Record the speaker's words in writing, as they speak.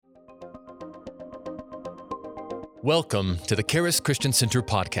Welcome to the Charis Christian Center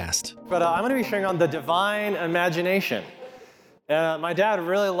podcast. But I'm going to be sharing on the divine imagination. My dad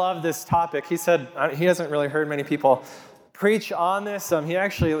really loved this topic. He said he hasn't really heard many people preach on this. He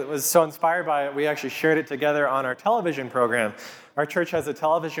actually was so inspired by it, we actually shared it together on our television program. Our church has a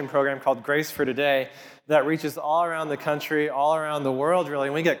television program called Grace for Today that reaches all around the country, all around the world, really.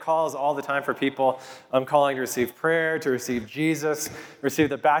 And we get calls all the time for people calling to receive prayer, to receive Jesus, receive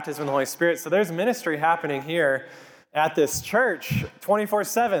the baptism of the Holy Spirit. So there's ministry happening here at this church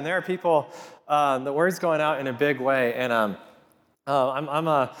 24/7. There are people, the word's going out in a big way. And I'm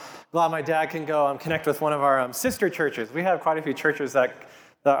glad my dad can go connect with one of our sister churches. We have quite a few churches that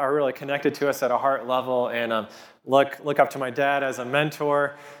are really connected to us at a heart level, and look up to my dad as a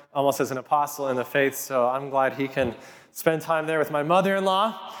mentor, almost as an apostle in the faith. So I'm glad he can spend time there with my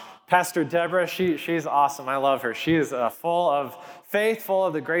mother-in-law, Pastor Deborah. She's awesome. I love her. She is full of faith, full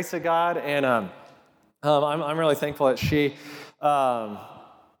of the grace of God, and I'm really thankful that she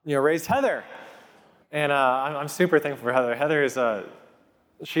raised Heather. And I'm super thankful for Heather. Heather is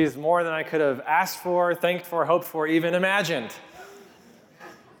she's more than I could have asked for, thanked for, hoped for, even imagined.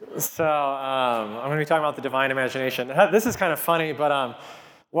 So I'm going to be talking about the divine imagination. This is kind of funny, but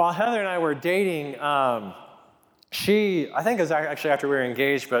while Heather and I were dating, I think it was actually after we were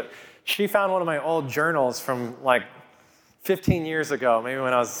engaged, but she found one of my old journals from like 15 years ago, maybe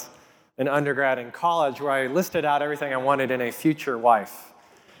when I was an undergrad in college, where I listed out everything I wanted in a future wife.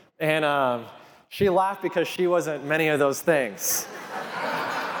 And she laughed because she wasn't many of those things.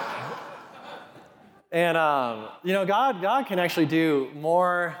 And, God can actually do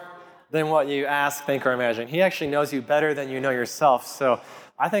more than what you ask, think, or imagine. He actually knows you better than you know yourself. So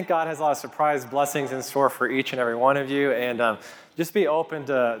I think God has a lot of surprise blessings in store for each and every one of you. And just be open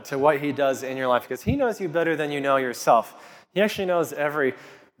to what he does in your life, because he knows you better than you know yourself. He actually knows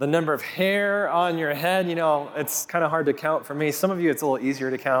the number of hair on your head. It's kind of hard to count for me. Some of you, it's a little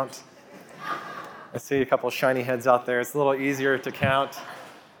easier to count. I see a couple of shiny heads out there. It's a little easier to count.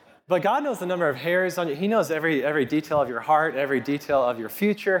 But God knows the number of hairs on you. He knows every detail of your heart, every detail of your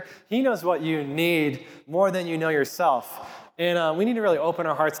future. He knows what you need more than you know yourself. And we need to really open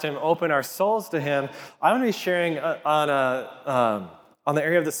our hearts to him, open our souls to him. I'm going to be sharing on the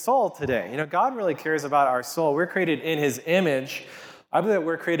area of the soul today. God really cares about our soul. We're created in his image. I believe that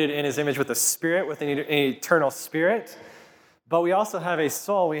we're created in his image with a spirit, with an eternal spirit. But we also have a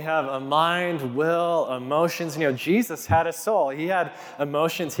soul. We have a mind, will, emotions. Jesus had a soul. He had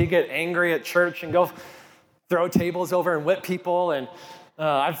emotions. He'd get angry at church and go throw tables over and whip people. And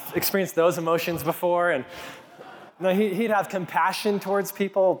I've experienced those emotions before. And he'd have compassion towards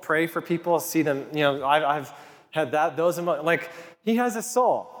people, pray for people, see them. I've had those emotions. Like, he has a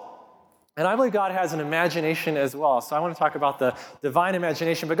soul. And I believe God has an imagination as well. So I want to talk about the divine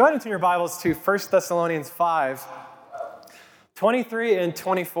imagination. But go ahead and turn your Bibles to 1 Thessalonians 5, 23 and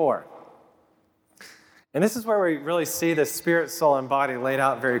 24. And this is where we really see the spirit, soul, and body laid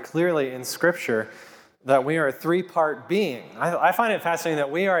out very clearly in Scripture, that we are a three-part being. I find it fascinating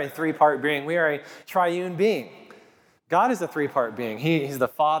that we are a three-part being. We are a triune being. God is a three-part being. He's the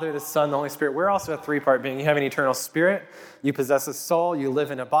Father, the Son, the Holy Spirit. We're also a three-part being. You have an eternal spirit. You possess a soul. You live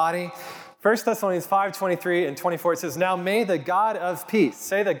in a body. 1 Thessalonians 5, 23 and 24, it says, "Now may the God of peace,"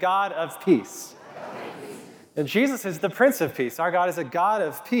 say the God of peace. And Jesus is the Prince of Peace. Our God is a God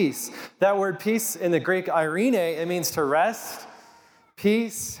of peace. That word peace in the Greek, eirene, it means to rest,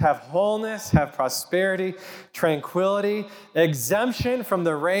 peace, have wholeness, have prosperity, tranquility, exemption from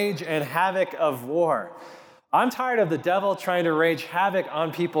the rage and havoc of war. I'm tired of the devil trying to rage havoc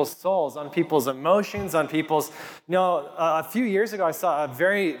on people's souls, on people's emotions, on people's... a few years ago, I saw a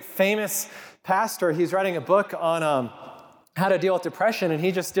very famous pastor. He's writing a book on how to deal with depression, and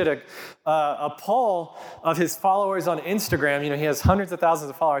he just did a poll of his followers on Instagram. He has hundreds of thousands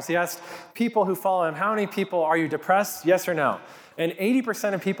of followers. He asked people who follow him, how many people are you depressed, yes or no? And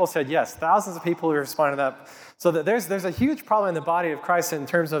 80% of people said yes. Thousands of people who responded to that. So that there's a huge problem in the body of Christ in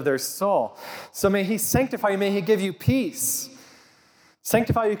terms of their soul. So may he sanctify you. May he give you peace.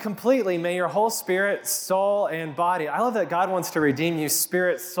 Sanctify you completely. May your whole spirit, soul, and body. I love that God wants to redeem you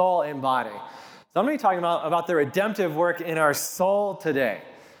spirit, soul, and body. So I'm going to be talking about the redemptive work in our soul today.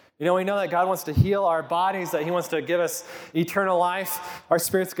 We know that God wants to heal our bodies, that he wants to give us eternal life. Our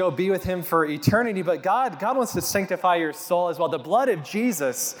spirits go be with him for eternity. But God wants to sanctify your soul as well. The blood of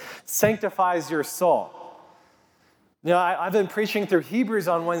Jesus sanctifies your soul. I've been preaching through Hebrews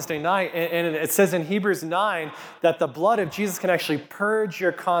on Wednesday night, and it says in Hebrews 9 that the blood of Jesus can actually purge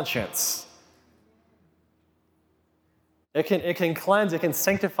your conscience. It can cleanse, it can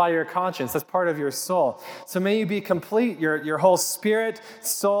sanctify your conscience. That's part of your soul. So may you be complete, your whole spirit,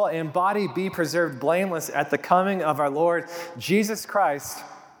 soul, and body be preserved blameless at the coming of our Lord Jesus Christ.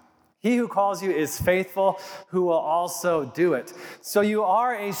 He who calls you is faithful, who will also do it. So you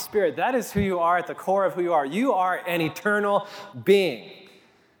are a spirit. That is who you are at the core of who you are. You are an eternal being.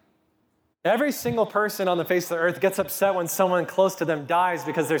 Every single person on the face of the earth gets upset when someone close to them dies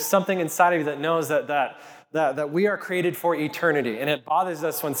because there's something inside of you that knows that we are created for eternity. And it bothers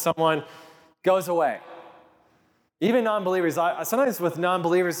us when someone goes away. Even non-believers, sometimes with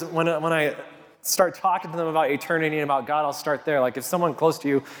non-believers, when I start talking to them about eternity and about God, I'll start there. Like if someone close to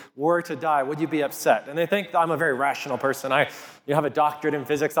you were to die, would you be upset? And they think I'm a very rational person. You have a doctorate in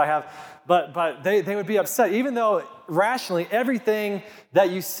physics, I have. But they would be upset, even though rationally everything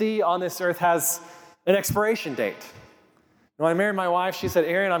that you see on this earth has an expiration date. When I married my wife, she said,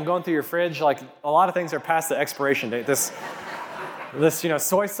 Aaron, I'm going through your fridge. Like a lot of things are past the expiration date. This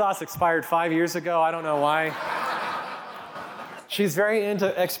soy sauce expired 5 years ago. I don't know why. She's very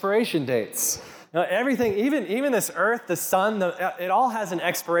into expiration dates. Now, everything, even this earth, the sun, it all has an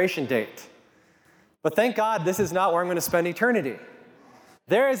expiration date. But thank God, this is not where I'm going to spend eternity.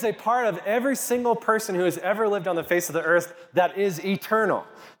 There is a part of every single person who has ever lived on the face of the earth that is eternal,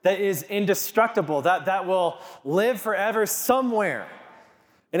 that is indestructible, that will live forever somewhere.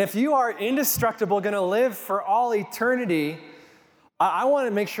 And if you are indestructible, going to live for all eternity, I want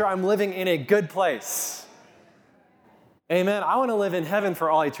to make sure I'm living in a good place. Amen. I want to live in heaven for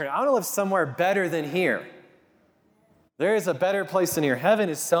all eternity. I want to live somewhere better than here. There is a better place than here. Heaven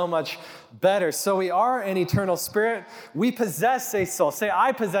is so much better. So we are an eternal spirit. We possess a soul. Say,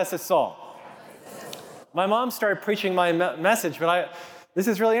 I possess a soul. My mom started preaching my message, but this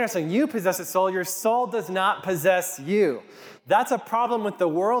is really interesting. You possess a soul. Your soul does not possess you. That's a problem with the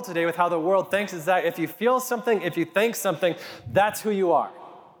world today, with how the world thinks, is that if you feel something, if you think something, that's who you are.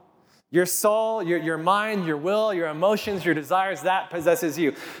 Your soul, your mind, your will, your emotions, your desires, that possesses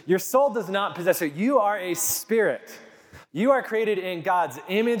you. Your soul does not possess you. You are a spirit. You are created in God's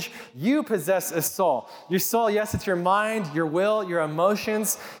image. You possess a soul. Your soul, yes, it's your mind, your will, your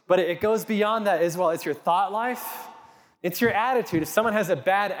emotions, but it goes beyond that as well. It's your thought life. It's your attitude. If someone has a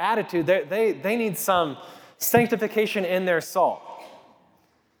bad attitude, they need some sanctification in their soul.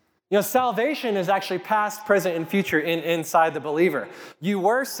 Salvation is actually past, present, and future inside the believer. You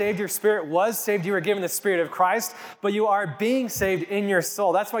were saved, your spirit was saved, you were given the Spirit of Christ, but you are being saved in your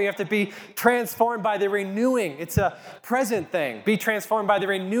soul. That's why you have to be transformed by the renewing. It's a present thing. Be transformed by the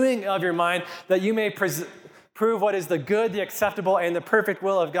renewing of your mind that you may prove what is the good, the acceptable, and the perfect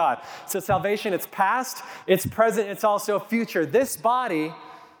will of God. So salvation, it's past, it's present, it's also future. This body,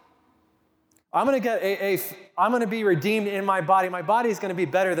 I'm going to be redeemed in my body. My body is going to be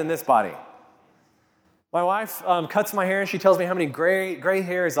better than this body. My wife cuts my hair and she tells me how many gray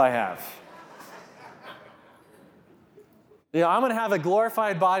hairs I have. I'm going to have a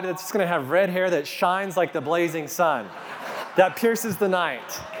glorified body that's just going to have red hair that shines like the blazing sun, that pierces the night.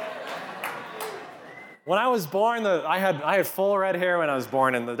 When I was born, I had full red hair when I was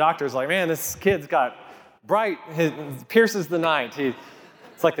born, and the doctor's like, man, this kid's got bright, pierces the night.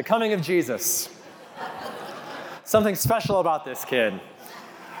 It's like the coming of Jesus. Something special about this kid.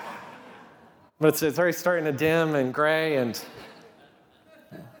 But it's already starting to dim and gray.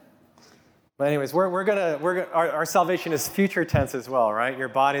 But anyways, our salvation is future tense as well, right? Your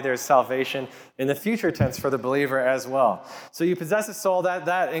body, there's salvation in the future tense for the believer as well. So you possess a soul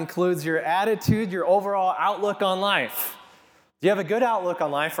that includes your attitude, your overall outlook on life. Do you have a good outlook on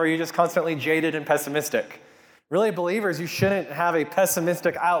life, or are you just constantly jaded and pessimistic? Really, believers, you shouldn't have a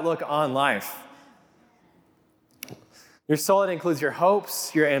pessimistic outlook on life. Your soul, it includes your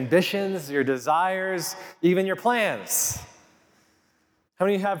hopes, your ambitions, your desires, even your plans. How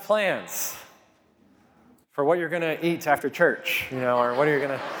many of you have plans for what you're going to eat after church? Or what are you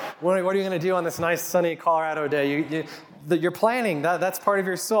going to do on this nice sunny Colorado day? You're planning. That's part of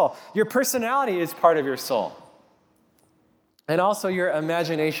your soul. Your personality is part of your soul. And also your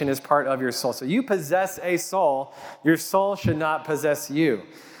imagination is part of your soul. So you possess a soul. Your soul should not possess you.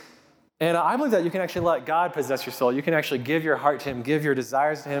 And I believe that you can actually let God possess your soul. You can actually give your heart to Him, give your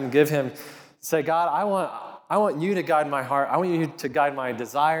desires to Him, say, God, I want you to guide my heart. I want you to guide my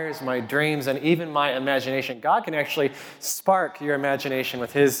desires, my dreams, and even my imagination. God can actually spark your imagination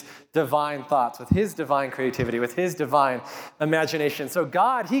with His divine thoughts, with His divine creativity, with His divine imagination. So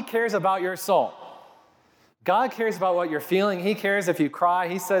God, He cares about your soul. God cares about what you're feeling. He cares if you cry.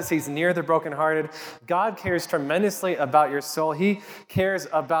 He says He's near the brokenhearted. God cares tremendously about your soul. He cares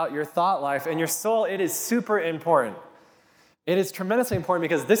about your thought life. And your soul, it is super important. It is tremendously important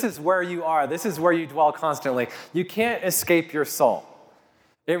because this is where you are. This is where you dwell constantly. You can't escape your soul.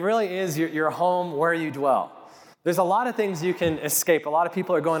 It really is your home where you dwell. There's a lot of things you can escape. A lot of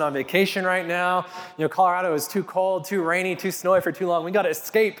people are going on vacation right now. Colorado is too cold, too rainy, too snowy for too long. We got to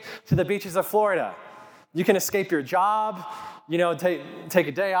escape to the beaches of Florida. You can escape your job, take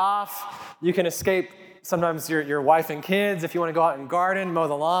a day off. You can escape sometimes your wife and kids if you want to go out and garden, mow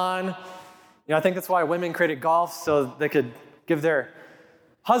the lawn. I think that's why women created golf, so they could give their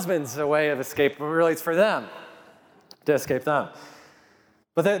husbands a way of escape, but really it's for them to escape them.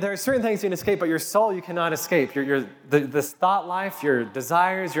 But there are certain things you can escape, but your soul you cannot escape. This thought life, your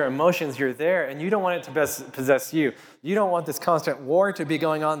desires, your emotions, you're there, and you don't want it to possess you. You don't want this constant war to be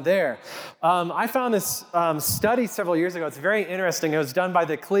going on there. I found this study several years ago. It's very interesting. It was done by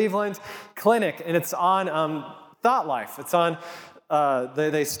the Cleveland Clinic, and it's on thought life. It's on,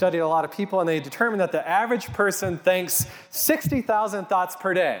 they studied a lot of people, and they determined that the average person thinks 60,000 thoughts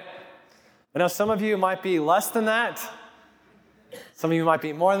per day. I know some of you might be less than that. Some of you might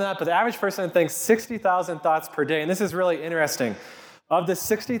be more than that, but the average person thinks 60,000 thoughts per day. And this is really interesting. Of the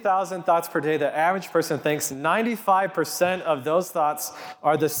 60,000 thoughts per day, the average person thinks 95% of those thoughts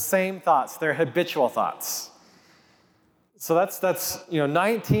are the same thoughts. They're habitual thoughts. So that's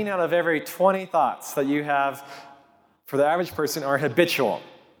 19 out of every 20 thoughts that you have for the average person are habitual.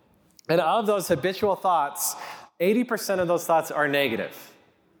 And of those habitual thoughts, 80% of those thoughts are negative.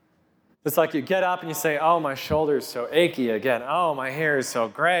 It's like you get up and you say, oh, my shoulder's so achy again. Oh, my hair is so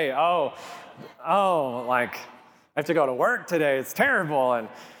gray. Oh, like I have to go to work today. It's terrible. And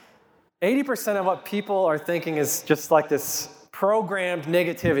 80% of what people are thinking is just like this programmed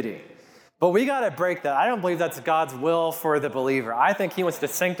negativity. But we got to break that. I don't believe that's God's will for the believer. I think he wants to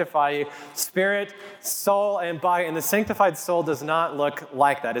sanctify you, spirit, soul, and body. And the sanctified soul does not look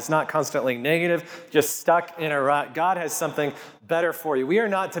like that. It's not constantly negative, just stuck in a rut. God has something better for you. We are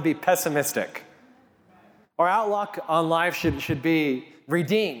not to be pessimistic. Our outlook on life should be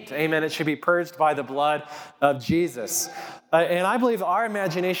redeemed. Amen. It should be purged by the blood of Jesus. And I believe our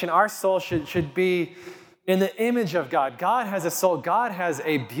imagination, our soul should be in the image of God. God has a soul. God has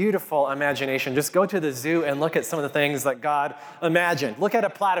a beautiful imagination. Just go to the zoo and look at some of the things that God imagined. Look at a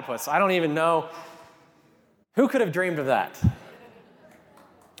platypus. I don't even know who could have dreamed of that.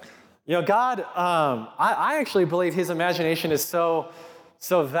 God, I actually believe his imagination is so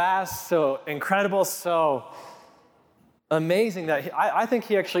vast, so incredible, so amazing that I think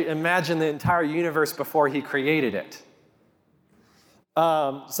he actually imagined the entire universe before he created it.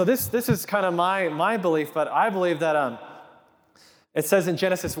 So this is kind of my belief, but I believe that it says in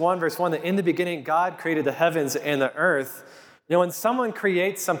Genesis 1, verse 1, that in the beginning God created the heavens and the earth. When someone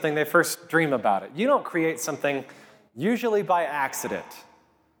creates something, they first dream about it. You don't create something usually by accident.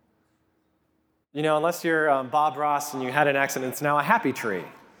 Unless you're Bob Ross and you had an accident, it's now a happy tree.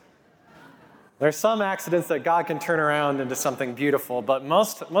 There's some accidents that God can turn around into something beautiful, but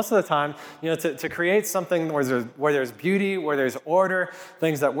most of the time, to create something where there's beauty, where there's order,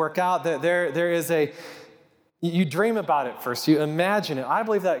 things that work out, there is you dream about it first, you imagine it. I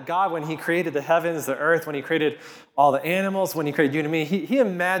believe that God, when he created the heavens, the earth, when he created all the animals, when he created you and me, he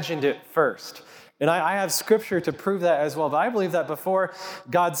imagined it first. And I have scripture to prove that as well, but I believe that before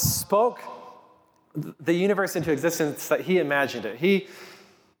God spoke the universe into existence, that he imagined it.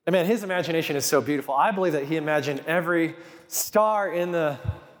 His imagination is so beautiful. I believe that he imagined every star in the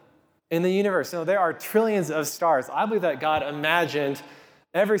universe. There are trillions of stars. I believe that God imagined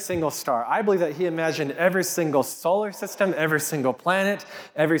every single star. I believe that he imagined every single solar system, every single planet,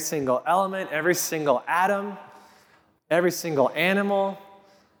 every single element, every single atom, every single animal,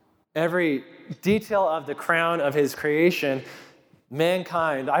 every detail of the crown of his creation.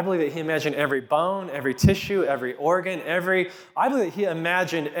 Mankind, I believe that he imagined every bone, every tissue, every organ, I believe that he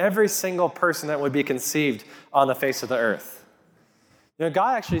imagined every single person that would be conceived on the face of the earth.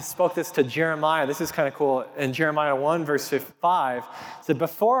 God actually spoke this to Jeremiah. This is kind of cool. In Jeremiah 1, verse 5, it said,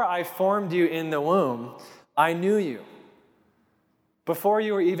 before I formed you in the womb, I knew you. Before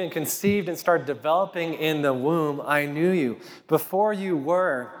you were even conceived and started developing in the womb, I knew you. Before you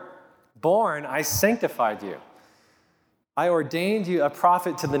were born, I sanctified you. I ordained you a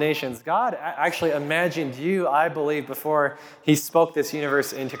prophet to the nations. God actually imagined you, I believe, before he spoke this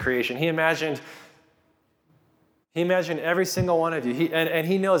universe into creation. He imagined every single one of you. And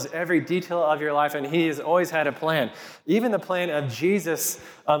he knows every detail of your life, and he has always had a plan. Even the plan of Jesus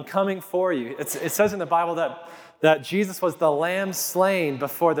coming for you. It says in the Bible that Jesus was the lamb slain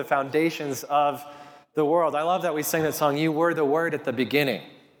before the foundations of the world. I love that we sang that song, You Were the Word at the Beginning.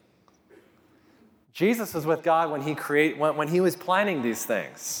 Jesus was with God when he was planning these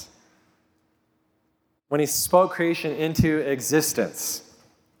things. when he spoke creation into existence.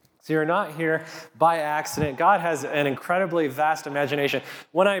 So you're not here by accident. God has an incredibly vast imagination.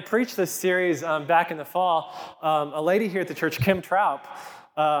 When I preached this series back in the fall, a lady here at the church, Kim Traup,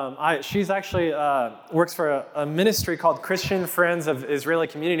 she's actually works for a ministry called Christian Friends of Israeli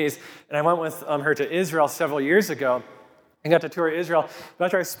Communities, and I went with her to Israel several years ago and got to tour Israel. But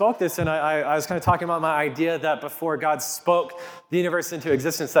after I spoke this, and I was kind of talking about my idea that before God spoke the universe into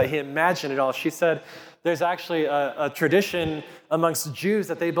existence, that he imagined it all, she said, there's actually a tradition amongst Jews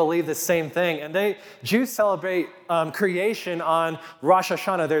that they believe the same thing. And Jews celebrate creation on Rosh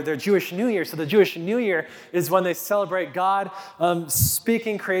Hashanah, their Jewish New Year. So the Jewish New Year is when they celebrate God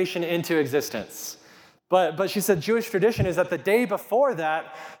speaking creation into existence. But she said Jewish tradition is that the day before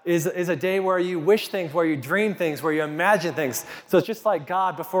that is a day where you wish things, where you dream things, where you imagine things. So it's just like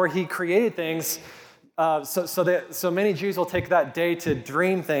God, before he created things, so many Jews will take that day to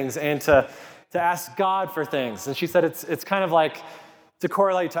dream things and to ask God for things. And she said it's kind of like, to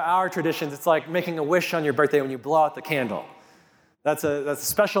correlate to our traditions, it's like making a wish on your birthday when you blow out the candle. That's a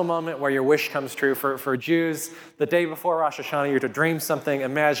special moment where your wish comes true. For Jews, the day before Rosh Hashanah, you're to dream something,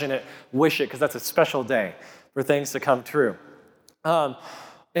 imagine it, wish it, because that's a special day for things to come true. Man,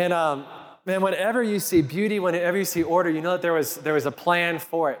 whenever you see beauty, whenever you see order, you know that there was a plan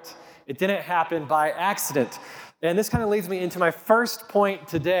for it. It didn't happen by accident. And this kind of leads me into my first point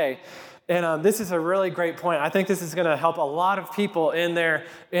today. And this is a really great point. I think this is going to help a lot of people in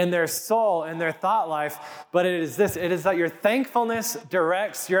their soul, in their thought life. But it is this. It is that your thankfulness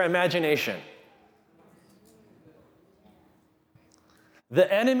directs your imagination.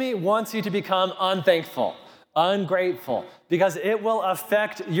 The enemy wants you to become unthankful, ungrateful, because it will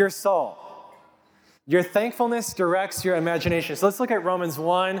affect your soul. Your thankfulness directs your imagination. So let's look at Romans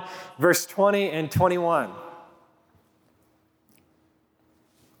 1, verse 20 and 21.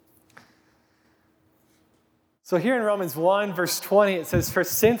 So here in Romans 1, verse 20, it says, "For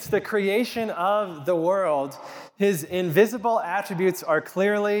since the creation of the world, his invisible attributes are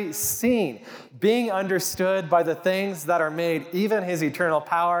clearly seen, being understood by the things that are made, even his eternal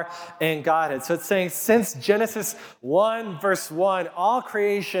power and Godhead." So it's saying, since Genesis 1, verse 1, all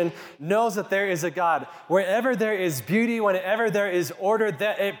creation knows that there is a God. Wherever there is beauty, whenever there is order,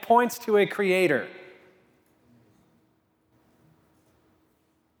 that it points to a creator.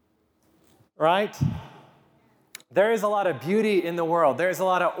 Right? There is a lot of beauty in the world. There is a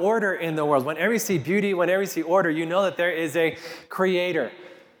lot of order in the world. Whenever you see beauty, whenever you see order, you know that there is a creator.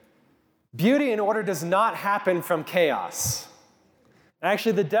 Beauty and order does not happen from chaos.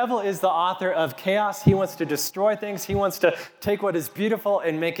 Actually, the devil is the author of chaos. He wants to destroy things. He wants to take what is beautiful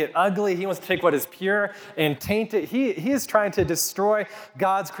and make it ugly. He wants to take what is pure and taint it. He is trying to destroy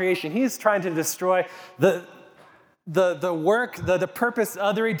God's creation. He is trying to destroy the work, the purpose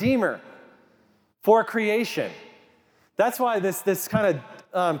of the Redeemer for creation. That's why this kind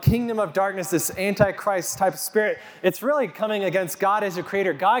of kingdom of darkness, this antichrist type of spirit, it's really coming against God as a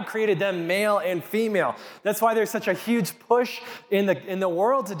creator. God created them male and female. That's why there's such a huge push in the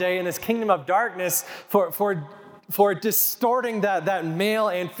world today, in this kingdom of darkness, for distorting that male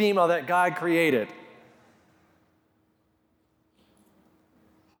and female that God created.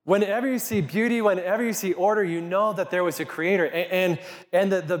 Whenever you see beauty, whenever you see order, you know that there was a creator. And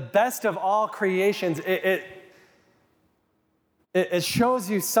the best of all creations, it shows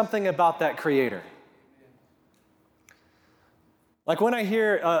you something about that creator. Like when I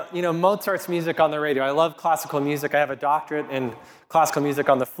hear, Mozart's music on the radio, I love classical music. I have a doctorate in classical music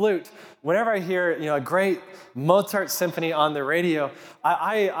on the flute. Whenever I hear, a great Mozart symphony on the radio,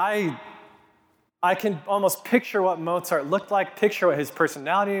 I can almost picture what Mozart looked like, picture what his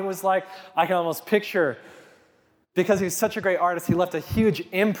personality was like. I can almost picture, because he's such a great artist, he left a huge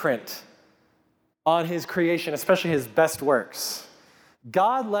imprint on his creation, especially his best works.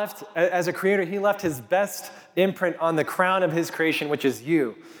 God left, as a creator, he left his best imprint on the crown of his creation, which is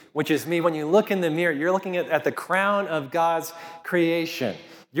you, which is me. When you look in the mirror, you're looking at the crown of God's creation.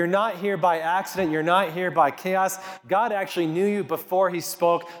 You're not here by accident. You're not here by chaos. God actually knew you before he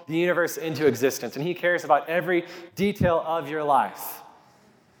spoke the universe into existence, and he cares about every detail of your life.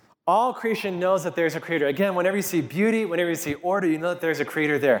 All creation knows that there's a creator. Again, whenever you see beauty, whenever you see order, you know that there's a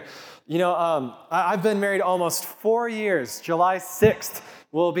creator there. I've been married almost 4 years. July 6th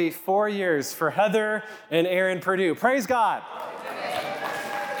will be 4 years for Heather and Aaron Purdue. Praise God.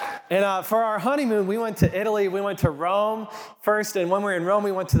 And for our honeymoon, we went to Italy. We went to Rome first. And when we were in Rome,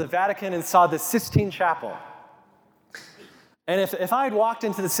 we went to the Vatican and saw the Sistine Chapel. And if I had walked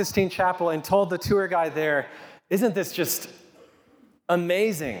into the Sistine Chapel and told the tour guide there, "Isn't this just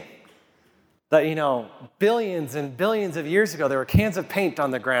amazing?" that, billions and billions of years ago, there were cans of paint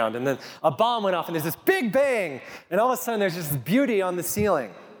on the ground, and then a bomb went off, and there's this big bang, and all of a sudden there's just beauty on the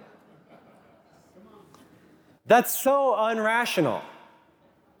ceiling. That's so unrational.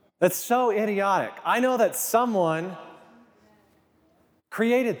 That's so idiotic. I know that someone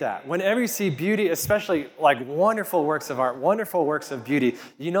created that. Whenever you see beauty, especially like wonderful works of art, wonderful works of beauty,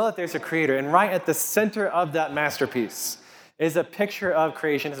 you know that there's a creator. And right at the center of that masterpiece is a picture of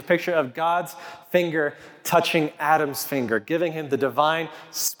creation. It's a picture of God's finger touching Adam's finger, giving him the divine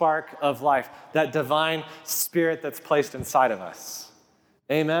spark of life, that divine spirit that's placed inside of us.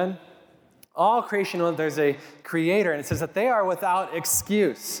 Amen? All creation, there's a creator, and it says that they are without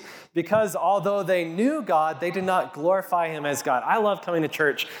excuse. Because although they knew God, they did not glorify him as God. I love coming to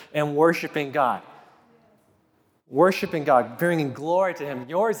church and worshiping God. Worshiping God, bringing glory to him.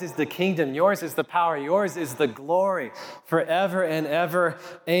 Yours is the kingdom. Yours is the power. Yours is the glory forever and ever.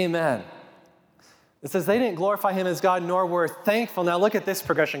 Amen. It says they didn't glorify him as God, nor were thankful. Now look at this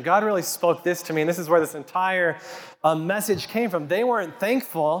progression. God really spoke this to me, and this is where this entire message came from. They weren't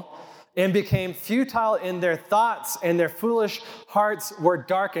thankful and became futile in their thoughts, and their foolish hearts were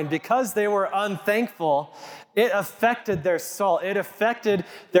darkened. Because they were unthankful, it affected their soul. It affected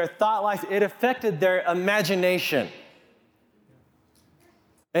their thought life. It affected their imagination.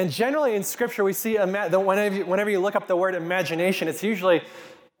 And generally in Scripture, we see whenever you look up the word imagination, it's usually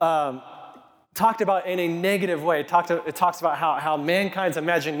talked about in a negative way. It talks about how mankind's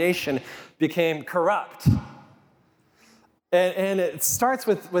imagination became corrupt. And it starts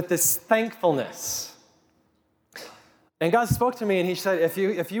with this thankfulness. And God spoke to me, and he said,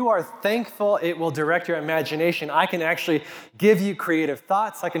 if you are thankful, it will direct your imagination. I can actually give you creative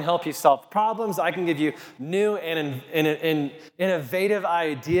thoughts. I can help you solve problems. I can give you new and innovative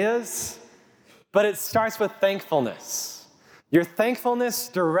ideas. But it starts with thankfulness. Your thankfulness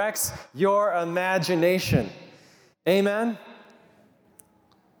directs your imagination. Amen?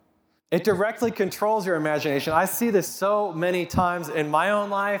 It directly controls your imagination. I see this so many times in my own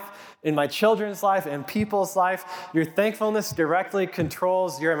life, in my children's life, in people's life. Your thankfulness directly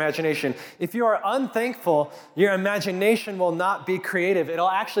controls your imagination. If you are unthankful, your imagination will not be creative. It'll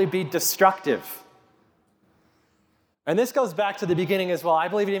actually be destructive. And this goes back to the beginning as well. I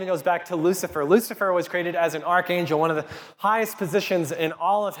believe it even goes back to Lucifer. Lucifer was created as an archangel, one of the highest positions in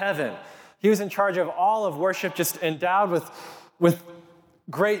all of heaven. He was in charge of all of worship, just endowed with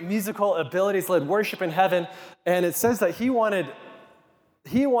great musical abilities, led worship in heaven, and it says that he wanted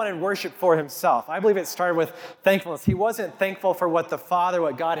worship for himself. I believe it started with thankfulness. He wasn't thankful for what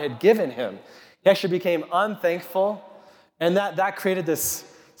God had given him. He actually became unthankful, and that created this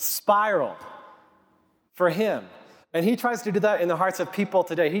spiral for him. And he tries to do that in the hearts of people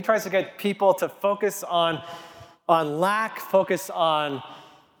today. He tries to get people to focus on lack, focus on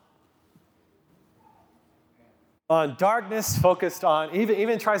darkness, focused on,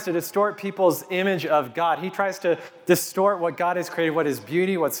 even tries to distort people's image of God. He tries to distort what God has created, what is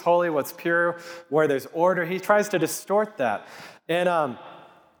beauty, what's holy, what's pure, where there's order. He tries to distort that. And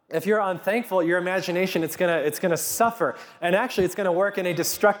if you're unthankful, your imagination, it's gonna suffer. And actually, it's gonna work in a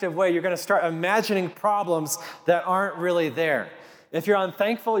destructive way. You're gonna start imagining problems that aren't really there. If you're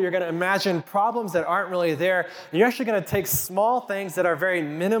unthankful, you're going to imagine problems that aren't really there. And you're actually going to take small things that are very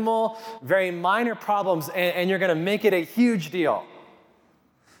minimal, very minor problems, and you're going to make it a huge deal.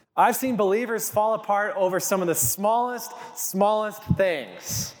 I've seen believers fall apart over some of the smallest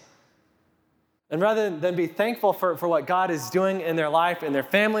things. And rather than be thankful for what God is doing in their life, in their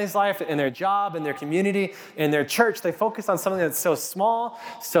family's life, in their job, in their community, in their church, they focus on something that's so small,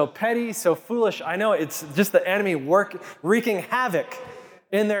 so petty, so foolish. I know it's just the enemy wreaking havoc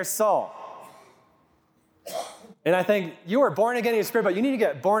in their soul. And I think you are born again in your spirit, but you need to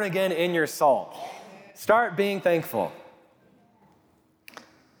get born again in your soul. Start being thankful.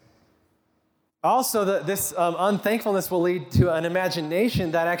 Also, this unthankfulness will lead to an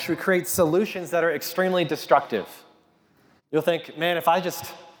imagination that actually creates solutions that are extremely destructive. You'll think, man,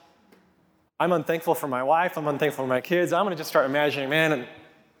 I'm unthankful for my wife, I'm unthankful for my kids, I'm going to just start imagining, man,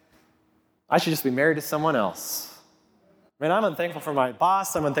 I should just be married to someone else. Man, I'm unthankful for my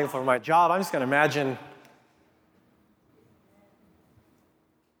boss, I'm unthankful for my job, I'm just going to imagine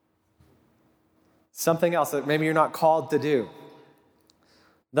something else that maybe you're not called to do.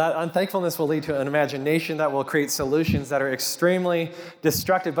 That unthankfulness will lead to an imagination that will create solutions that are extremely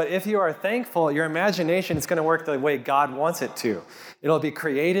destructive. But if you are thankful, your imagination is going to work the way God wants it to. It'll be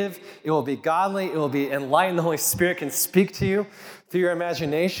creative, it will be godly, it will be enlightened. The Holy Spirit can speak to you through your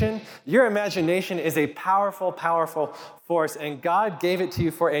imagination. Your imagination is a powerful, powerful force, and God gave it to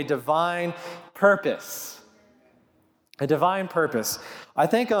you for a divine purpose. a divine purpose. I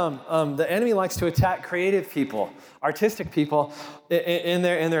think the enemy likes to attack creative people, artistic people in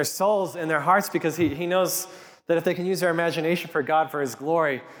their souls, in their hearts, because he knows that if they can use their imagination for God, for his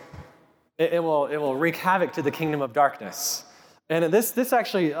glory, it will wreak havoc to the kingdom of darkness. And this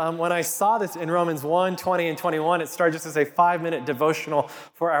actually, when I saw this in Romans 1, 20, and 21, it started just as a 5-minute devotional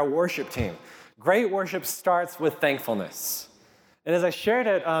for our worship team. Great worship starts with thankfulness. And as I shared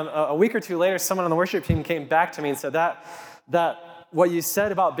it, a week or two later, someone on the worship team came back to me and said that what you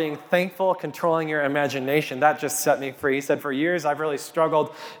said about being thankful, controlling your imagination, that just set me free. He said, for years, I've really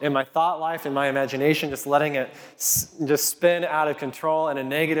struggled in my thought life, in my imagination, just letting it just spin out of control in a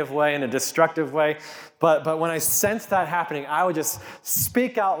negative way, in a destructive way. But when I sensed that happening, I would just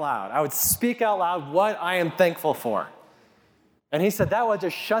speak out loud. I would speak out loud what I am thankful for. And he said that would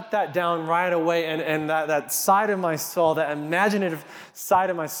just shut that down right away, and that side of my soul, that imaginative side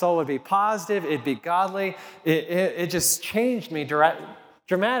of my soul would be positive, it'd be godly. It just changed me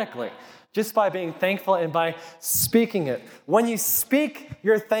dramatically just by being thankful and by speaking it. When you speak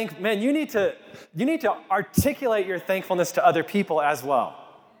your you need to articulate your thankfulness to other people as well.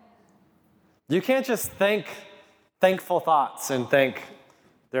 You can't just think thankful thoughts and think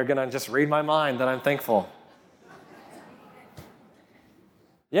they're going to just read my mind that I'm thankful.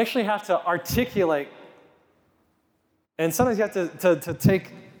 You actually have to articulate, and sometimes you have to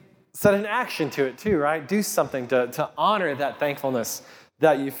set an action to it too, right? Do something to honor that thankfulness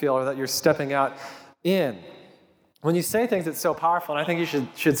that you feel or that you're stepping out in. When you say things, it's so powerful, and I think you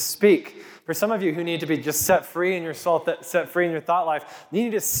should speak. For some of you who need to be just set free in your soul, set free in your thought life, you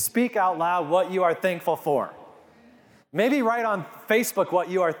need to speak out loud what you are thankful for. Maybe write on Facebook what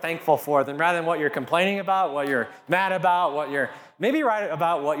you are thankful for, rather than what you're complaining about, what you're mad about, maybe write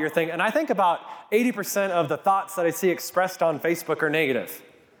about what you're thinking. And I think about 80% of the thoughts that I see expressed on Facebook are negative,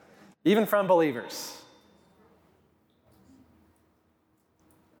 even from believers.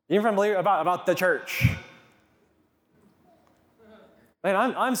 Even from believers about the church. Man,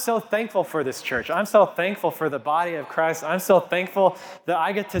 I'm so thankful for this church. I'm so thankful for the body of Christ. I'm so thankful that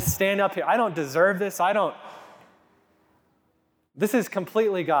I get to stand up here. I don't deserve this. This is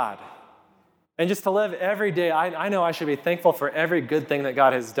completely God. And just to live every day, I know I should be thankful for every good thing that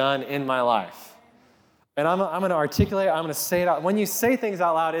God has done in my life. And I'm going to articulate it. I'm going to say it out. When you say things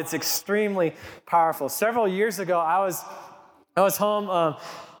out loud, it's extremely powerful. Several years ago, I was home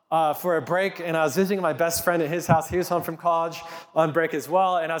for a break, and I was visiting my best friend at his house. He was home from college on break as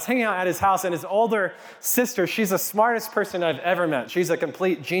well, and I was hanging out at his house, and his older sister, she's the smartest person I've ever met. She's a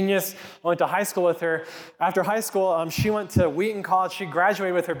complete genius. I went to high school with her. After high school, she went to Wheaton College. She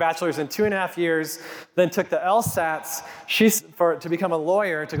graduated with her bachelor's in 2.5 years, then took the LSATs to become a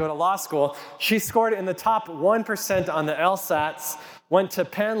lawyer, to go to law school. She scored in the top 1% on the LSATs, went to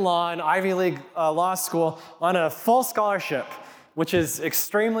Penn Law, an Ivy League law school, on a full scholarship, which is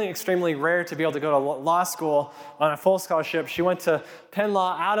extremely, extremely rare to be able to go to law school on a full scholarship. She went to Penn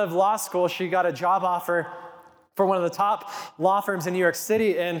Law. Out of law school, she got a job offer for one of the top law firms in New York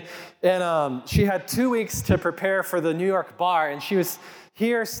City, and she had 2 weeks to prepare for the New York bar, and she was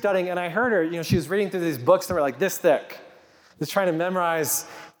here studying, and I heard her, she was reading through these books that were like this thick, just trying to memorize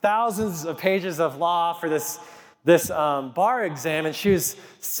thousands of pages of law for this bar exam, and she was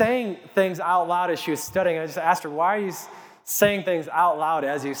saying things out loud as she was studying. I just asked her, why are you saying things out loud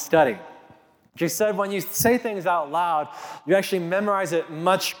as you study? She said when you say things out loud, you actually memorize it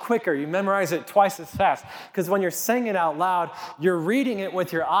much quicker. You memorize it twice as fast. Because when you're saying it out loud, you're reading it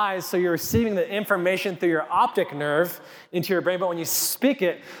with your eyes, so you're receiving the information through your optic nerve into your brain. But when you speak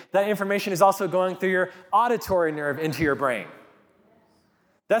it, that information is also going through your auditory nerve into your brain.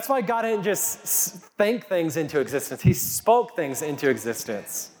 That's why God didn't just think things into existence. He spoke things into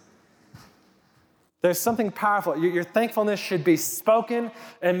existence. There's something powerful. Your thankfulness should be spoken.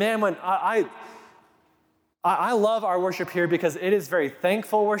 And man, when I love our worship here because it is very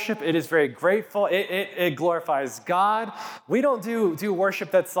thankful worship. It is very grateful. It glorifies God. We don't do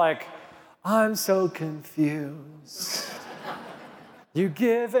worship that's like, I'm so confused. You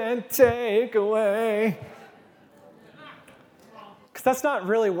give and take away. Because that's not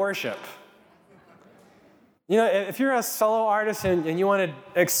really worship. If you're a solo artist and you want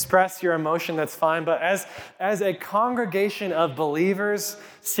to express your emotion, that's fine. But as a congregation of believers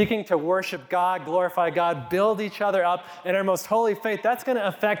seeking to worship God, glorify God, build each other up in our most holy faith, that's going to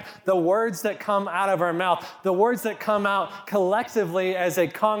affect the words that come out of our mouth, the words that come out collectively as a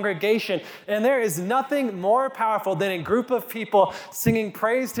congregation. And there is nothing more powerful than a group of people singing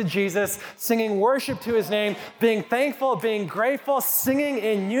praise to Jesus, singing worship to his name, being thankful, being grateful, singing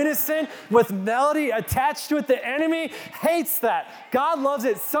in unison with melody attached to it. truth. The enemy hates that. God loves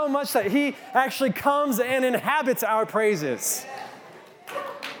it so much that he actually comes and inhabits our praises.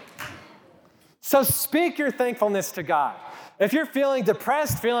 So speak your thankfulness to God. If you're feeling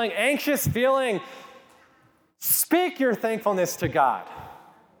depressed, feeling anxious, speak your thankfulness to God.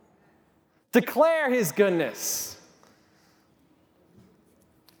 Declare his goodness.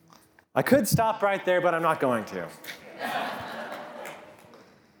 I could stop right there, but I'm not going to.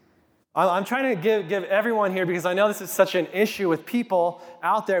 I'm trying to give everyone here, because I know this is such an issue with people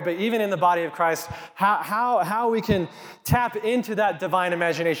out there, but even in the body of Christ, how we can tap into that divine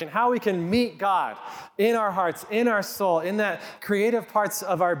imagination, how we can meet God in our hearts, in our soul, in that creative parts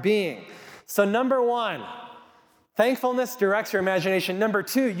of our being. So number one, thankfulness directs your imagination. Number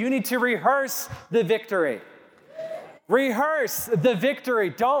two, you need to rehearse the victory. Rehearse the victory.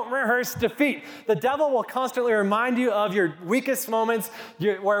 Don't rehearse defeat. The devil will constantly remind you of your weakest moments,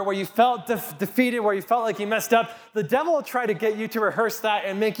 where you felt defeated, where you felt like you messed up. The devil will try to get you to rehearse that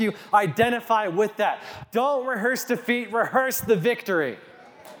and make you identify with that. Don't rehearse defeat. Rehearse the victory.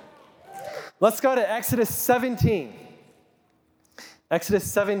 Let's go to Exodus 17.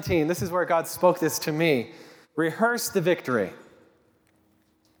 Exodus 17. This is where God spoke this to me. Rehearse the victory.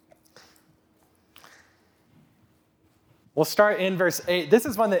 We'll start in verse 8. This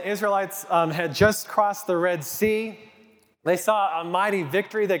is when the Israelites had just crossed the Red Sea. They saw a mighty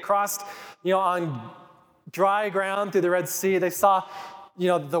victory. They crossed, on dry ground through the Red Sea. They saw,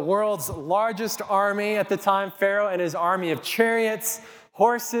 the world's largest army at the time, Pharaoh and his army of chariots,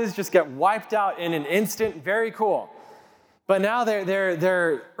 horses just get wiped out in an instant. Very cool. But now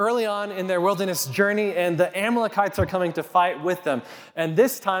they're early on in their wilderness journey, and the Amalekites are coming to fight with them. And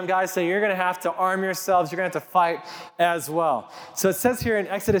this time, guys, so you're going to have to arm yourselves. You're going to have to fight as well. So it says here in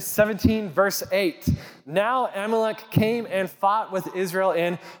Exodus 17, verse 8, now Amalek came and fought with Israel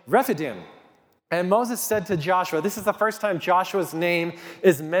in Rephidim. And Moses said to Joshua, this is the first time Joshua's name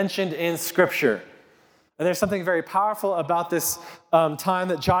is mentioned in Scripture. And there's something very powerful about this time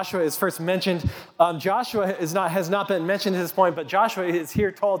that Joshua is first mentioned. Joshua has not been mentioned at this point, but Joshua is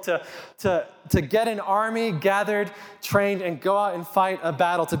here told to get an army gathered, trained, and go out and fight a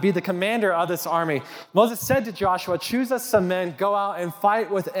battle, to be the commander of this army. Moses said to Joshua, choose us some men, go out and fight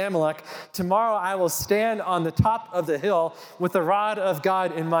with Amalek. Tomorrow I will stand on the top of the hill with the rod of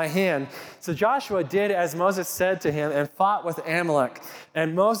God in my hand. So Joshua did as Moses said to him and fought with Amalek.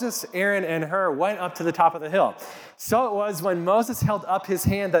 And Moses, Aaron, and Hur went up to the top of the hill. So it was when Moses held up his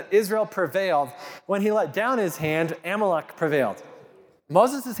hand that Israel prevailed. When he let down his hand, Amalek prevailed.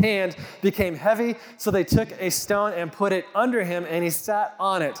 Moses' hand became heavy, so they took a stone and put it under him, and he sat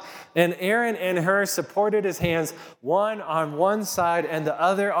on it. And Aaron and Hur supported his hands, one on one side and the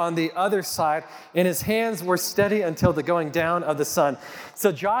other on the other side, and his hands were steady until the going down of the sun.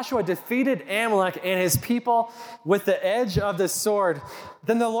 So Joshua defeated Amalek and his people with the edge of the sword.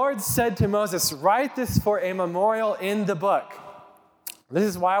 Then the Lord said to Moses, write this for a memorial in the book. This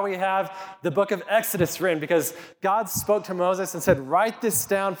is why we have the book of Exodus written, because God spoke to Moses and said, write this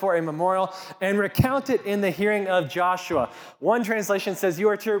down for a memorial and recount it in the hearing of Joshua. One translation says you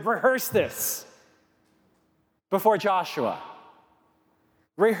are to rehearse this before Joshua.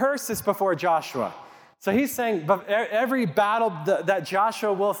 Rehearse this before Joshua. So he's saying every battle that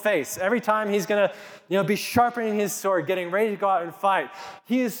Joshua will face, every time he's going to be sharpening his sword, getting ready to go out and fight,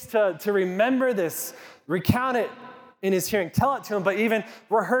 he is to remember this, recount it in his hearing, tell it to him, but even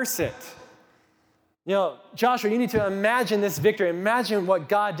rehearse it. Joshua, you need to imagine this victory. Imagine what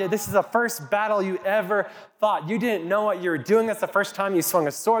God did. This is the first battle you ever fought. You didn't know what you were doing. That's the first time you swung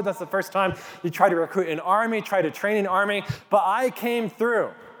a sword. That's the first time you tried to recruit an army, tried to train an army. But I came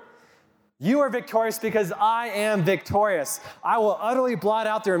through. You are victorious because I am victorious. I will utterly blot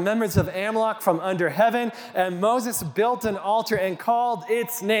out the remembrance of Amalek from under heaven. And Moses built an altar and called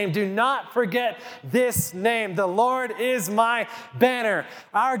its name. Do not forget this name. The Lord is my banner.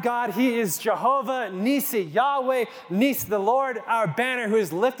 Our God, he is Jehovah Nissi, Yahweh Nissi, the Lord, our banner, who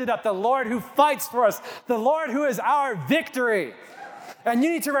is lifted up, the Lord who fights for us, the Lord who is our victory. And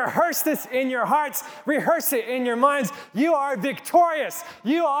you need to rehearse this in your hearts. Rehearse it in your minds. You are victorious.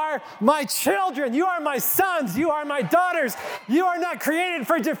 You are my children. You are my sons. You are my daughters. You are not created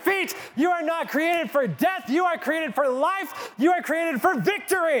for defeat. You are not created for death. You are created for life. You are created for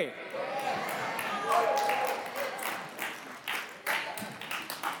victory.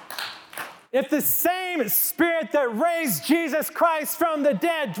 If the same Spirit that raised Jesus Christ from the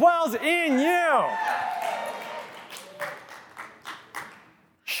dead dwells in you,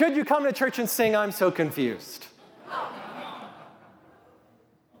 should you come to church and sing, I'm so confused?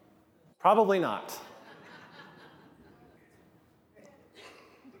 Probably not.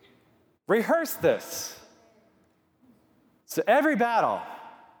 Rehearse this. So every battle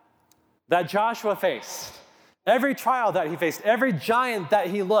that Joshua faced, every trial that he faced, every giant that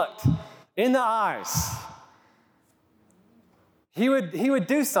he looked in the eyes, he would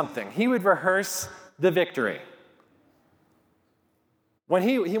do something. He would rehearse the victory. When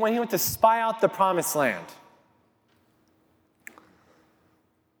he went to spy out the promised land,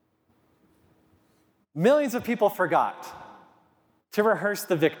 millions of people forgot to rehearse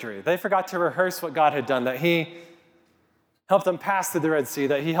the victory. They forgot to rehearse what God had done, that he helped them pass through the Red Sea,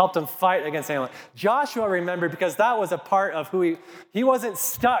 that he helped them fight against Amalek. Joshua remembered because that was a part of who he wasn't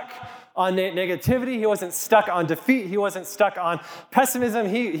stuck on negativity. He wasn't stuck on defeat. He wasn't stuck on pessimism.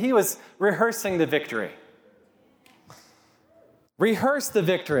 He was rehearsing the victory. Rehearse the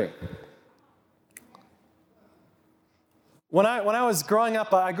victory. When I was growing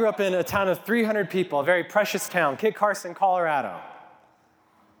up, I grew up in a town of 300 people, a very precious town, Kit Carson, Colorado.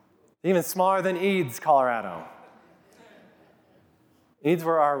 Even smaller than Eads, Colorado. Eads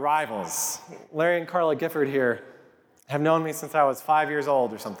were our rivals. Larry and Carla Gifford here have known me since I was 5 years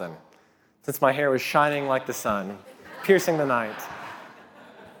old or something, since my hair was shining like the sun, piercing the night.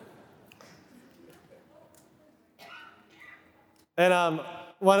 And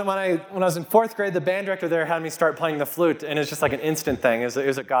when I was in fourth grade, the band director there had me start playing the flute, and it's just like an instant thing. It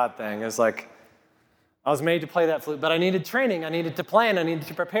was a God thing. It was like I was made to play that flute, but I needed training. I needed to plan. I needed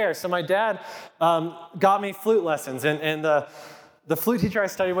to prepare. So my dad got me flute lessons, and the flute teacher I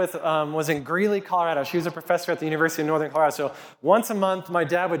studied with was in Greeley, Colorado. She was a professor at the University of Northern Colorado. So once a month, my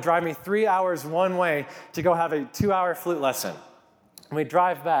dad would drive me 3 hours one way to go have a 2-hour flute lesson. And we'd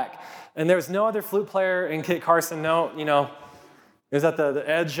drive back, and there was no other flute player in Kit Carson. No, it was at the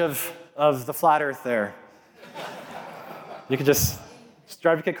edge of the flat earth there. You could just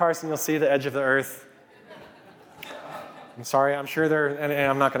drive to Kit Carson, you'll see the edge of the earth. I'm sorry, I'm sure and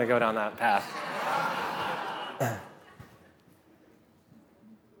I'm not going to go down that path.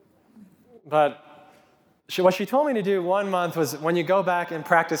 But what she told me to do one month was, when you go back and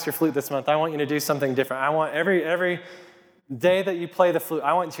practice your flute this month, I want you to do something different. I want every day that you play the flute,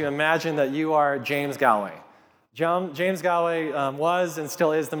 I want you to imagine that you are James Galway. James Galway was and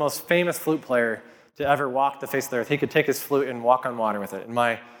still is the most famous flute player to ever walk the face of the earth. He could take his flute and walk on water with it, in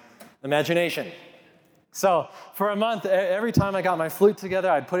my imagination. So for a month, every time I got my flute together,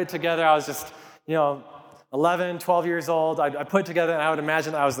 I'd put it together. I was just, 11, 12 years old. I'd put it together, and I would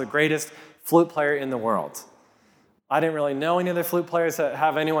imagine that I was the greatest flute player in the world. I didn't really know any other flute players that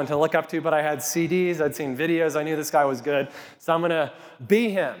have anyone to look up to, but I had CDs, I'd seen videos, I knew this guy was good, so I'm going to be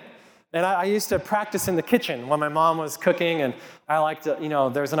him. And I used to practice in the kitchen when my mom was cooking, and I liked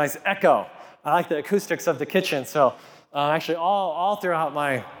to, there's a nice echo. I like the acoustics of the kitchen. So actually all throughout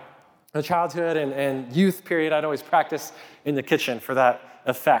my childhood and youth period, I'd always practice in the kitchen for that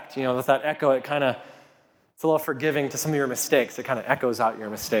effect. With that echo, it's a little forgiving to some of your mistakes. It kind of echoes out your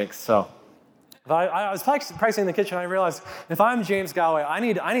mistakes. So if I was practicing in the kitchen, I realized if I'm James Galway, I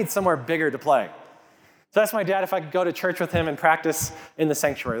need somewhere bigger to play. So I asked my dad if I could go to church with him and practice in the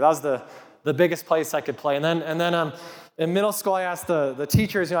sanctuary. That was the biggest place I could play. And then in middle school, I asked the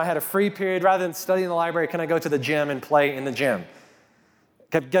teachers, I had a free period. Rather than studying in the library, can I go to the gym and play in the gym?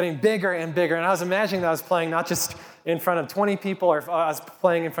 Kept getting bigger and bigger. And I was imagining that I was playing not just in front of 20 people, or I was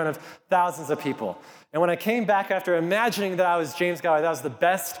playing in front of thousands of people. And when I came back after imagining that I was James Galway, that was the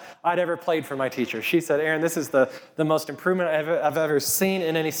best I'd ever played for my teacher. She said, Aaron, this is the most improvement I've ever seen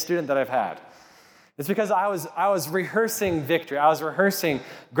in any student that I've had. It's because I was rehearsing victory. I was rehearsing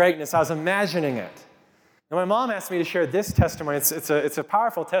greatness. I was imagining it. And my mom asked me to share this testimony. It's a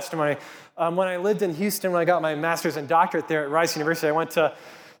powerful testimony. When I lived in Houston, when I got my master's and doctorate there at Rice University, I went to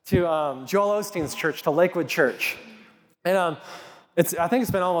Joel Osteen's church, to Lakewood Church. And I think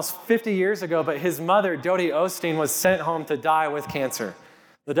it's been almost 50 years ago, but his mother, Dodie Osteen, was sent home to die with cancer.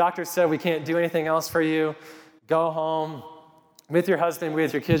 The doctor said, we can't do anything else for you. Go home with your husband,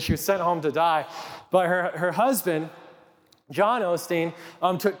 with your kids. She was sent home to die. But her husband, John Osteen,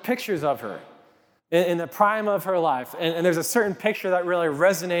 took pictures of her in the prime of her life. And there's a certain picture that really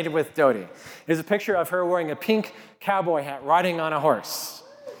resonated with Dodie. There's a picture of her wearing a pink cowboy hat, riding on a horse.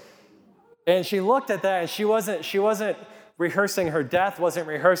 And she looked at that, and she wasn't rehearsing her death, wasn't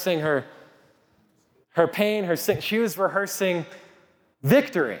rehearsing her pain, her sin. She was rehearsing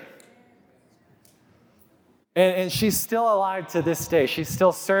victory. And she's still alive to this day. She's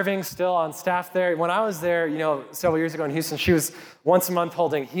still serving, still on staff there. When I was there, several years ago in Houston, she was once a month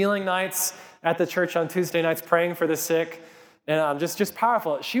holding healing nights at the church on Tuesday nights, praying for the sick, and just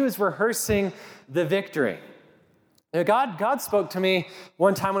powerful. She was rehearsing the victory. God spoke to me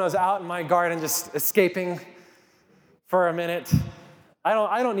one time when I was out in my garden, just escaping for a minute,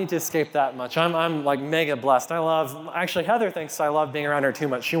 I don't need to escape that much. I'm like mega blessed. Actually, Heather thinks I love being around her too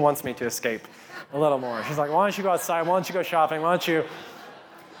much. She wants me to escape a little more. She's like, why don't you go outside? Why don't you go shopping? Why don't you?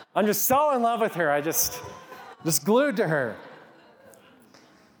 I'm just so in love with her. I just glued to her.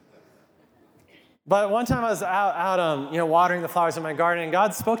 But one time I was out watering the flowers in my garden, and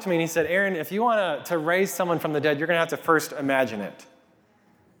God spoke to me and he said, Aaron, if you want to raise someone from the dead, you're going to have to first imagine it.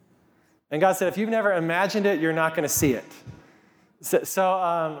 And God said, if you've never imagined it, you're not going to see it.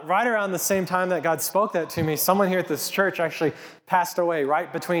 So right around the same time that God spoke that to me, someone here at this church actually passed away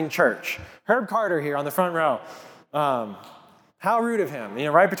right between church. Herb Carter here on the front row. How rude of him.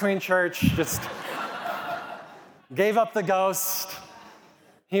 Right between church, just gave up the ghost.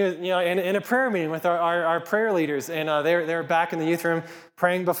 He was, in a prayer meeting with our prayer leaders, and they were back in the youth room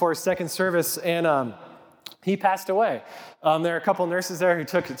praying before second service, and he passed away. There are a couple nurses there who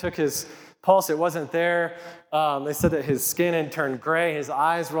took his pulse. It wasn't there. They said that his skin had turned gray, his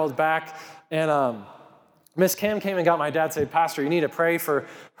eyes rolled back, and Miss Kim came and got my dad, said, Pastor, you need to pray for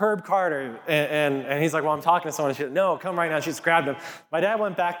Herb Carter. And he's like, well, I'm talking to someone. She said, no, come right now. She just grabbed him. My dad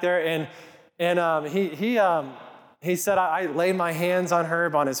went back there, and he said, I laid my hands on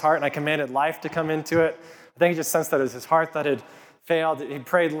Herb, on his heart, and I commanded life to come into it. I think he just sensed that it was his heart that had failed. He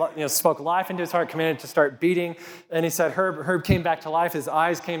prayed, spoke life into his heart, commanded it to start beating. And he said Herb came back to life. His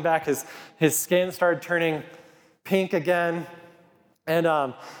eyes came back. His skin started turning pink again. And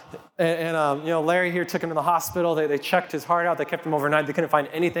Larry here took him to the hospital. They checked his heart out. They kept him overnight. They couldn't find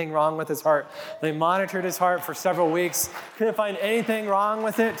anything wrong with his heart. They monitored his heart for several weeks. Couldn't find anything wrong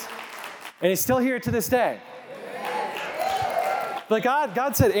with it. And he's still here to this day. But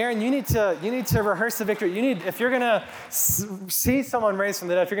God said, Aaron, you need to rehearse the victory. If you're going to see someone raised from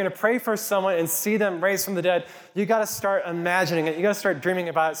the dead, if you're going to pray for someone and see them raised from the dead, you got to start imagining it. You got to start dreaming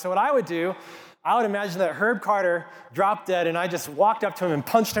about it. So what I would do, I would imagine that Herb Carter dropped dead, and I just walked up to him and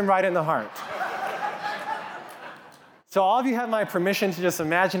punched him right in the heart. So all of you have my permission to just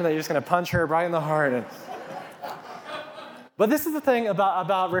imagine that you're just going to punch Herb right in the heart. But this is the thing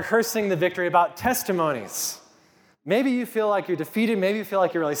about rehearsing the victory, about testimonies. Maybe you feel like you're defeated. Maybe you feel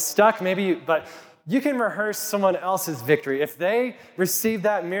like you're really stuck. But you can rehearse someone else's victory. If they receive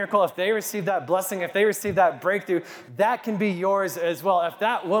that miracle, if they receive that blessing, if they receive that breakthrough, that can be yours as well. If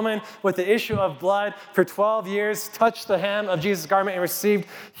that woman with the issue of blood for 12 years touched the hem of Jesus' garment and received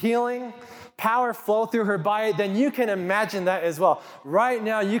healing, power flow through her body, then you can imagine that as well. Right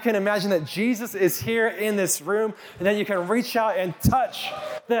now, you can imagine that Jesus is here in this room, and then you can reach out and touch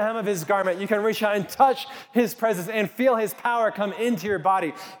the hem of his garment. You can reach out and touch his presence and feel his power come into your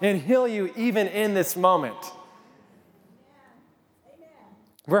body and heal you even in this moment.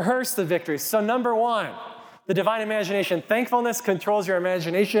 Rehearse the victory. So number one, the divine imagination. Thankfulness controls your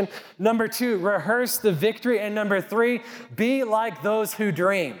imagination. Number two, rehearse the victory. And number three, be like those who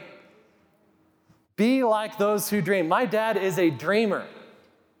dream. Be like those who dream. My dad is a dreamer.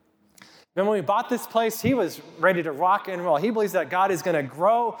 And when we bought this place, he was ready to rock and roll. He believes that God is going to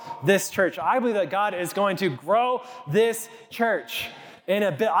grow this church. I believe that God is going to grow this church in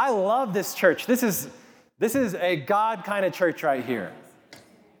a bit. I love this church. This is a God kind of church right here.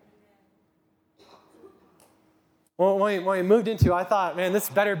 When we moved into, I thought, man, this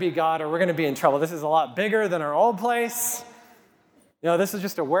better be God or we're going to be in trouble. This is a lot bigger than our old place. This is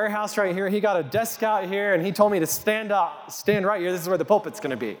just a warehouse right here. He got a desk out here, and he told me to stand right here. This is where the pulpit's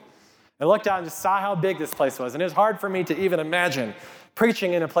going to be. I looked out and just saw how big this place was, and it was hard for me to even imagine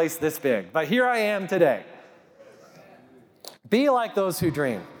preaching in a place this big. But here I am today. Be like those who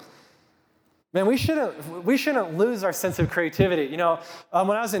dream. Man, we shouldn't lose our sense of creativity. When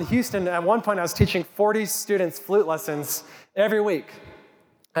I was in Houston, at one point I was teaching 40 students flute lessons every week.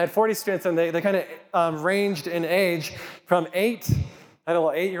 I had 40 students, and they kind of ranged in age from 8, I had a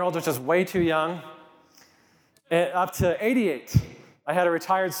little 8-year-old, which is way too young, and up to 88. I had a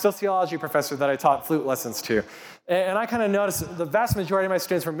retired sociology professor that I taught flute lessons to. And I kind of noticed the vast majority of my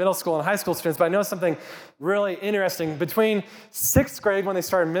students were middle school and high school students, but I noticed something really interesting. Between 6th grade, when they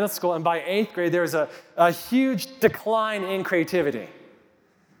started middle school, and by 8th grade, there was a huge decline in creativity.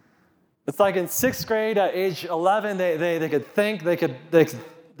 It's like in 6th grade, at age 11, they could think, they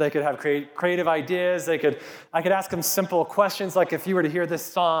could have creative ideas. I could ask them simple questions, like if you were to hear this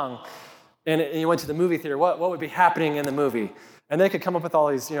song and you went to the movie theater, what would be happening in the movie? And they could come up with all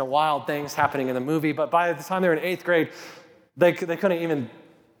these wild things happening in the movie. But by the time they were in 8th grade, they couldn't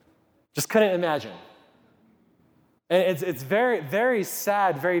imagine. And it's very, very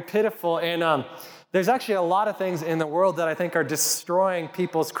sad, very pitiful. And there's actually a lot of things in the world that I think are destroying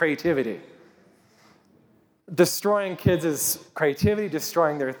people's creativity. Destroying kids' creativity,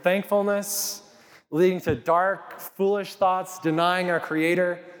 destroying their thankfulness. leading to dark, foolish thoughts, denying our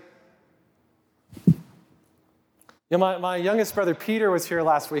Creator. My youngest brother, Peter, was here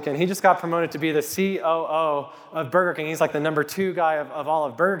last weekend. He just got promoted to be the COO of Burger King. He's like the number 2 guy of all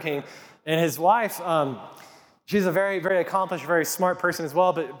of Burger King. And his wife, she's a very, very accomplished, very smart person as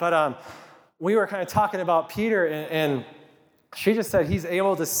well. But we were kind of talking about Peter, and she just said he's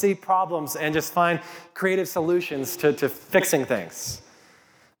able to see problems and just find creative solutions to fixing things.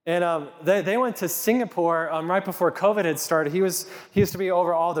 And they went to Singapore right before COVID had started. He used to be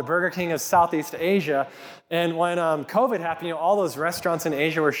over all the Burger King of Southeast Asia. And when COVID happened, all those restaurants in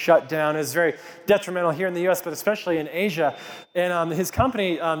Asia were shut down. It was very detrimental here in the U.S., but especially in Asia. And his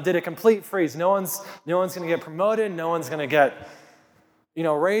company did a complete freeze. No one's going to get promoted. No one's going to get,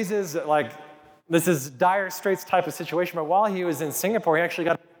 raises. Like, this is dire straits type of situation. But while he was in Singapore, he actually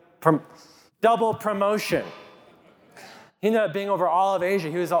got double promotion. He ended up being over all of Asia.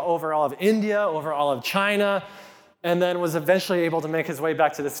 He was over all of India, over all of China, and then was eventually able to make his way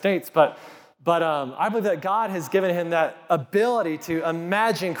back to the States. But I believe that God has given him that ability to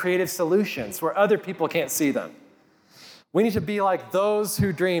imagine creative solutions where other people can't see them. We need to be like those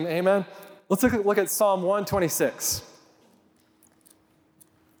who dream. Amen? Let's look at Psalm 126.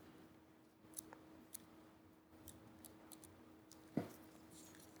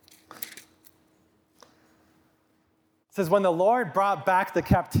 It says, when the Lord brought back the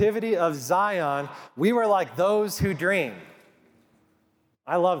captivity of Zion, we were like those who dream.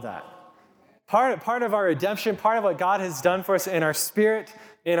 I love that. Part of our redemption, part of what God has done for us in our spirit,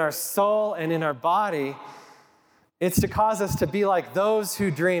 in our soul, and in our body, it's to cause us to be like those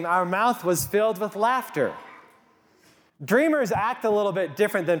who dream. Our mouth was filled with laughter. Dreamers act a little bit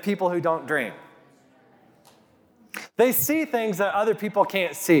different than people who don't dream. They see things that other people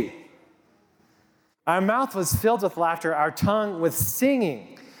can't see. Our mouth was filled with laughter, our tongue with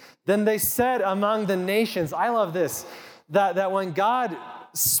singing. Then they said among the nations, I love this, that when God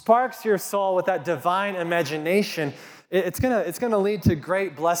sparks your soul with that divine imagination, it's gonna lead to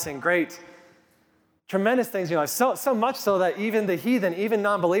great blessing, great, tremendous things in your life. So much so that even the heathen, even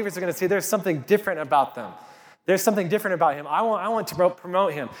non-believers are gonna see there's something different about them. There's something different about him. I want to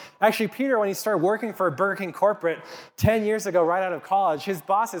promote him. Actually, Peter, when he started working for Burger King corporate 10 years ago, right out of college, his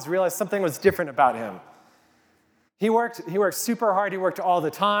bosses realized something was different about him. He worked super hard. He worked all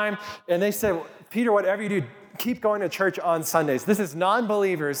the time. And they said, Peter, whatever you do, keep going to church on Sundays. This is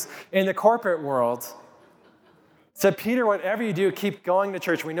non-believers in the corporate world. Said, Peter, whatever you do, keep going to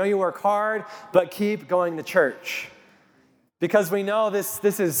church. We know you work hard, but keep going to church. Because we know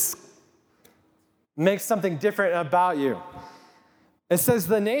this makes something different about you. It says,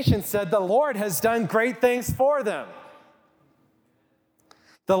 the nation said, the Lord has done great things for them.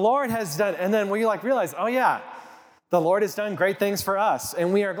 The Lord has done, and then we realize, oh yeah, the Lord has done great things for us,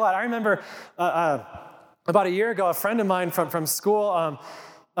 and we are glad. I remember about a year ago, a friend of mine from school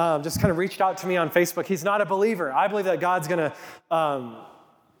just kind of reached out to me on Facebook. He's not a believer. I believe that God's going to,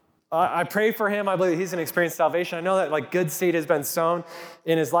 I pray for him. I believe he's going to experience salvation. I know that good seed has been sown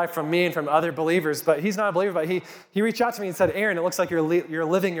in his life from me and from other believers, but he's not a believer. But he reached out to me and said, Aaron, it looks like you're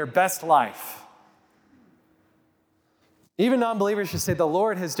living your best life. Even non-believers should say, the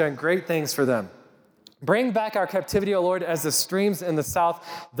Lord has done great things for them. Bring back our captivity, O Lord, as the streams in the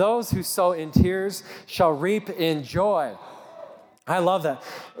south. Those who sow in tears shall reap in joy. I love that.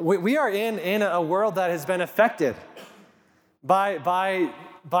 We are in a world that has been affected by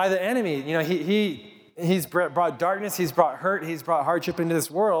the enemy. He's brought darkness, he's brought hurt, he's brought hardship into this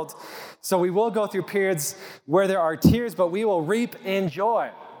world. So we will go through periods where there are tears, but we will reap in joy.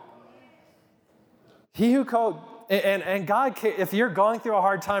 And God, if you're going through a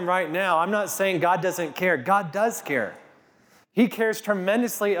hard time right now, I'm not saying God doesn't care. God does care. He cares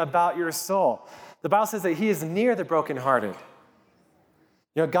tremendously about your soul. The Bible says that he is near the brokenhearted.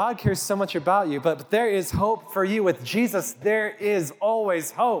 God cares so much about you, but there is hope for you. With Jesus, there is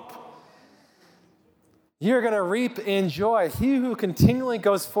always hope. You're going to reap in joy. He who continually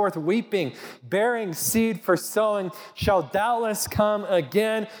goes forth weeping, bearing seed for sowing, shall doubtless come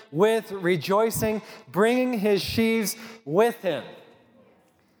again with rejoicing, bringing his sheaves with him.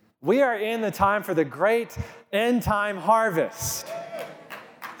 We are in the time for the great end time harvest.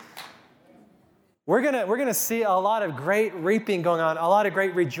 We're gonna see a lot of great reaping going on, a lot of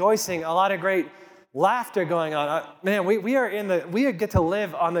great rejoicing, a lot of great laughter going on. Man, we get to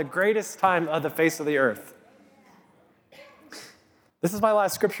live on the greatest time of the face of the earth. This is my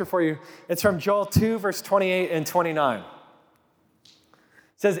last scripture for you. It's from Joel 2, verse 28 and 29. It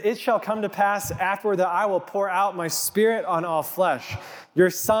says, it shall come to pass afterward that I will pour out my spirit on all flesh. Your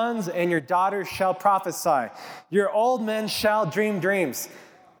sons and your daughters shall prophesy. Your old men shall dream dreams.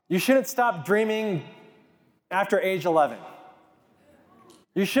 You shouldn't stop dreaming after age 11.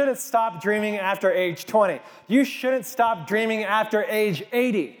 You shouldn't stop dreaming after age 20. You shouldn't stop dreaming after age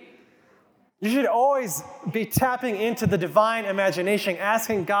 80. You should always be tapping into the divine imagination,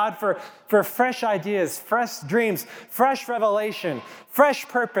 asking God for fresh ideas, fresh dreams, fresh revelation, fresh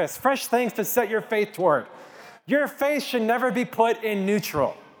purpose, fresh things to set your faith toward. Your faith should never be put in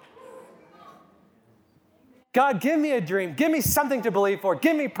neutral. God, give me a dream. Give me something to believe for.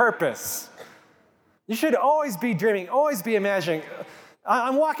 Give me purpose. You should always be dreaming, always be imagining.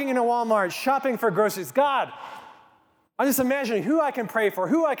 I'm walking into Walmart, shopping for groceries. God, I'm just imagining who I can pray for,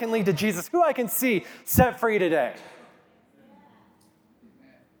 who I can lead to Jesus, who I can see set free today.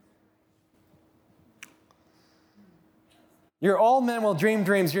 Your old men will dream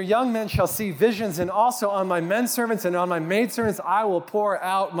dreams. Your young men shall see visions. And also on my men servants and on my maid servants, I will pour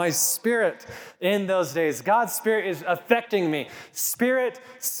out my spirit in those days. God's spirit is affecting me. Spirit,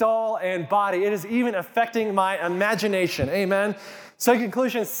 soul, and body. It is even affecting my imagination. Amen. So in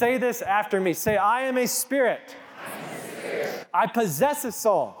conclusion, say this after me. Say, I am a spirit. I possess a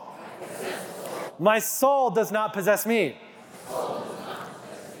soul. My soul does not possess me.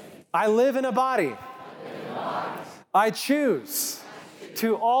 I live in a body. I choose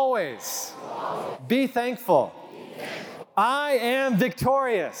to always be thankful. I am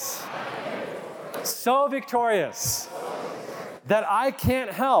victorious. So victorious that I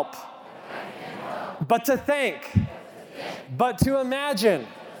can't help but to think, but to imagine,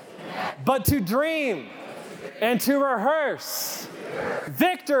 but to dream, and to rehearse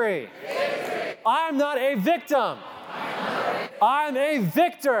victory. I'm not a victim. I'm a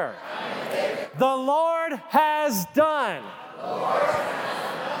victor. The Lord has done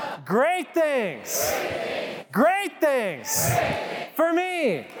great things for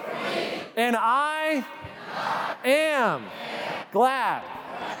me. And I am glad.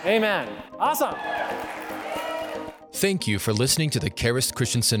 Amen. Awesome. Thank you for listening to the Charis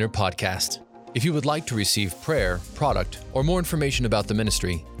Christian Center podcast. If you would like to receive prayer, product, or more information about the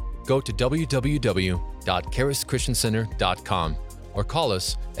ministry, go to www.charischristiancenter.com or call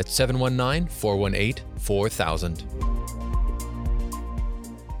us at 719-418-4000.